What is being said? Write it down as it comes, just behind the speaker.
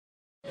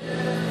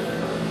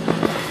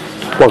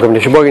Welcome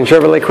to Sheboygan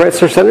Chevrolet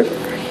Chrysler Center.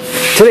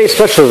 Today's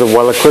special is a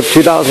well-equipped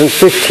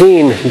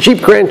 2015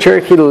 Jeep Grand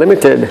Cherokee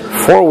Limited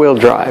 4-wheel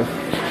drive.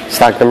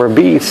 Stock number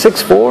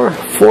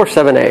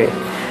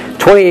B6447A.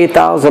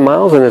 28,000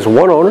 miles and is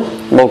one owner.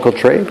 Local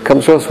trade.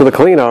 Comes to us with a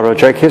clean auto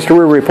check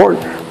history report.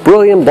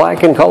 Brilliant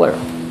black in color.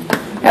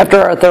 After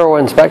our thorough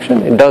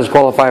inspection, it does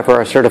qualify for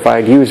our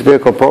certified used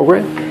vehicle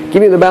program,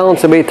 giving you the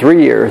balance of a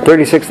 3-year,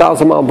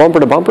 36,000-mile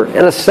bumper-to-bumper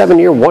and a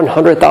 7-year,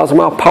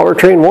 100,000-mile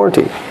powertrain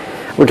warranty,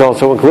 which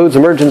also includes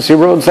emergency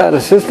roadside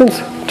assistance,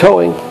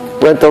 towing,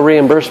 rental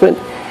reimbursement,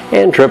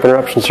 and trip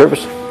interruption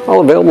service,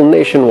 all available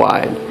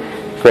nationwide.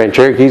 Grand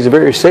Cherokee is a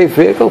very safe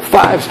vehicle,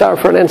 5-star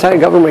front and side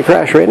government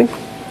crash rating.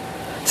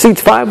 Seats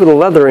 5 with a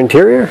leather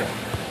interior.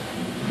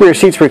 Rear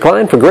seats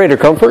recline for greater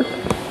comfort.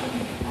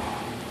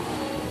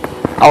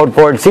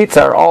 Outboard seats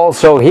are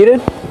also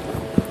heated.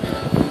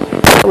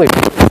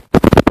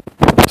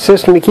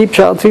 System to keep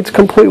child seats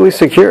completely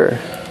secure.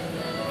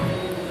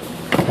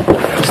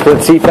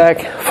 Split seat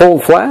back,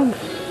 fold flat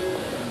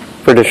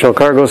for additional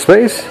cargo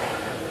space.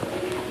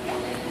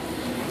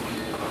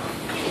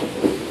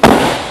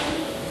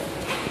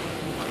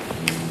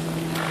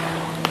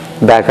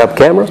 Backup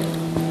camera,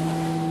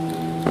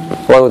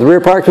 along with rear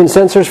parking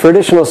sensors for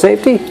additional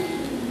safety.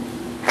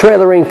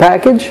 Trailering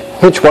package,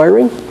 hitch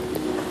wiring.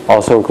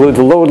 Also includes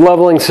a load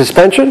leveling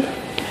suspension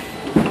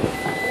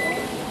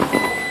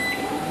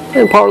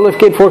and power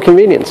liftgate for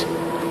convenience.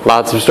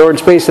 Lots of storage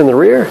space in the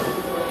rear.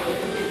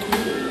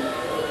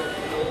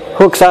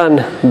 Hooks on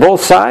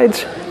both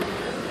sides,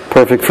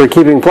 perfect for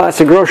keeping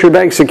plastic grocery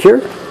bags secure.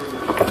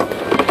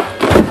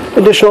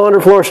 Additional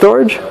underfloor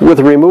storage with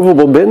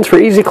removable bins for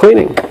easy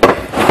cleaning.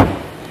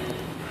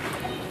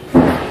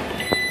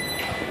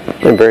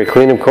 And very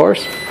clean, of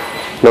course.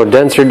 No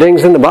dents or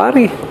dings in the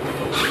body.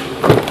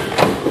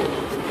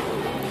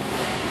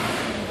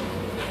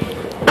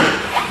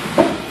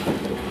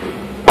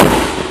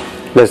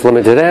 This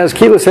Limited has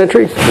keyless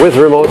entry with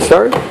remote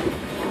start,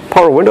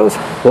 power windows,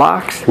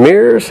 locks,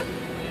 mirrors,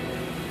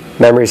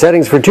 memory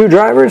settings for 2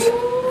 drivers,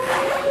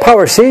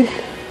 power seat,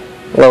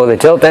 along with a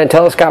tilt and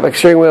telescopic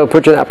steering wheel to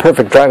put you in that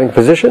perfect driving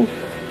position,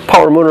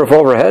 power moonroof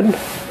overhead,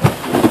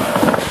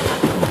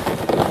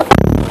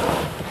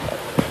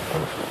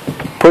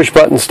 push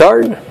button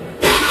start,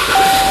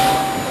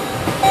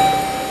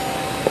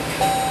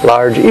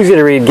 large easy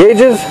to read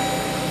gauges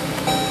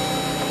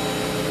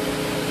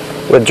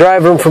with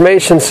driver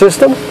information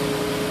system,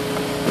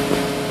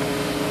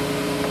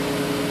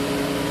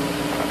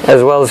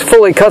 as well as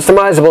fully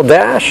customizable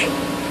dash,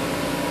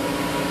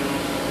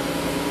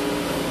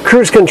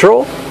 cruise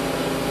control,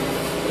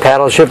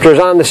 paddle shifters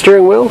on the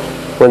steering wheel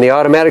when the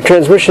automatic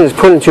transmission is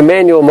put into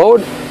manual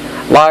mode,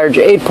 large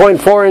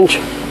 8.4-inch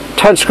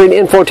touchscreen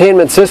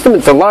infotainment system.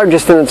 It's the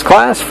largest in its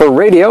class for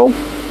radio.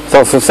 It's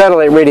also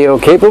satellite radio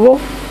capable.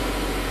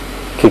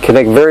 Can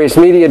connect various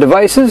media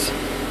devices.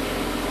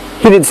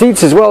 Heated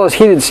seats as well as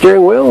heated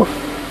steering wheel.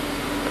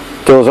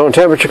 Dual zone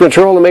temperature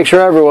control to make sure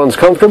everyone's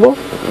comfortable.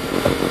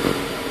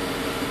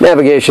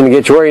 Navigation to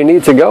get you where you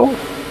need to go.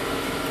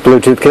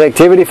 Bluetooth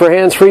connectivity for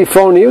hands-free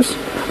phone use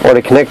or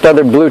to connect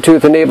other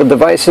Bluetooth-enabled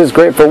devices.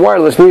 Great for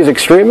wireless music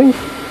streaming.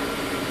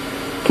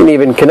 Can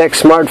even connect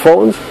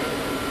smartphones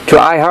to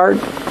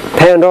iHeart,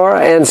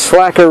 Pandora, and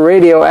Slacker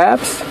radio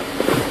apps.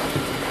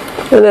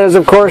 And that is,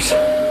 of course,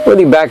 where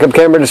the backup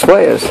camera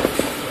display is.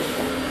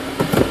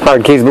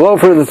 Hard keys below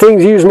for the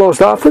things used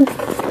most often.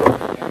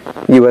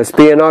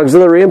 USB and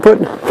auxiliary input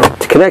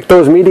to connect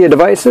those media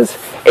devices.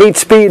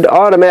 8-speed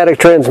automatic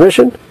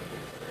transmission.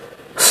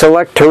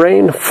 Select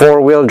terrain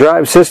 4-wheel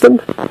drive system.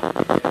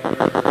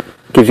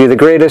 Gives you the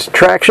greatest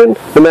traction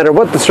no matter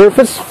what the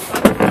surface.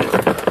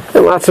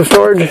 And lots of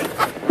storage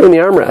in the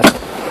armrest.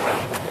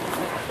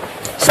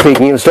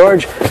 Speaking of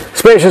storage,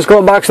 spacious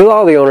glove box with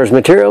all the owner's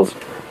materials.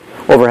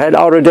 Overhead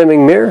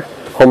auto-dimming mirror.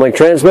 Home-link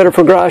transmitter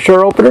for garage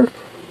door opener.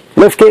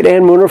 Liftgate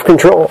and moonroof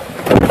control.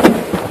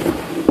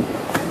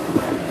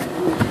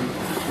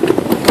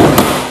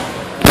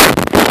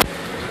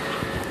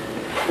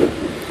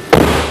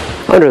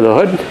 Under the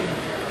hood,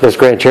 this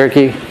Grand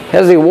Cherokee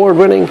has the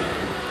award-winning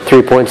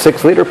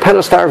 3.6-liter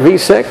Pentastar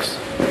V6,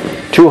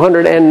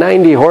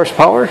 290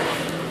 horsepower.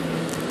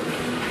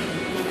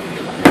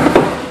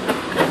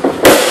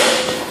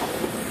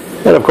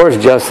 And of course,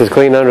 just as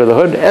clean under the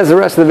hood as the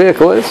rest of the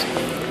vehicle is.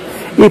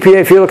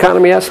 EPA fuel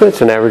economy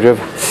estimates, an average of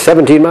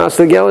 17 miles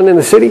to the gallon in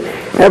the city,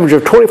 average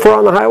of 24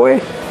 on the highway,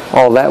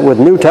 all that with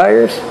new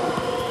tires.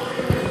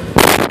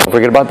 Don't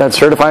forget about that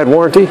certified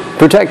warranty,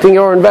 protecting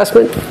your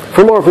investment.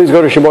 For more, please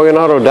go to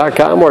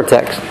SheboyganAuto.com or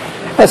text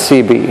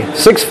SCB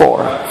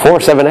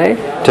 6447A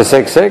to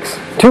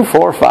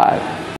 66245.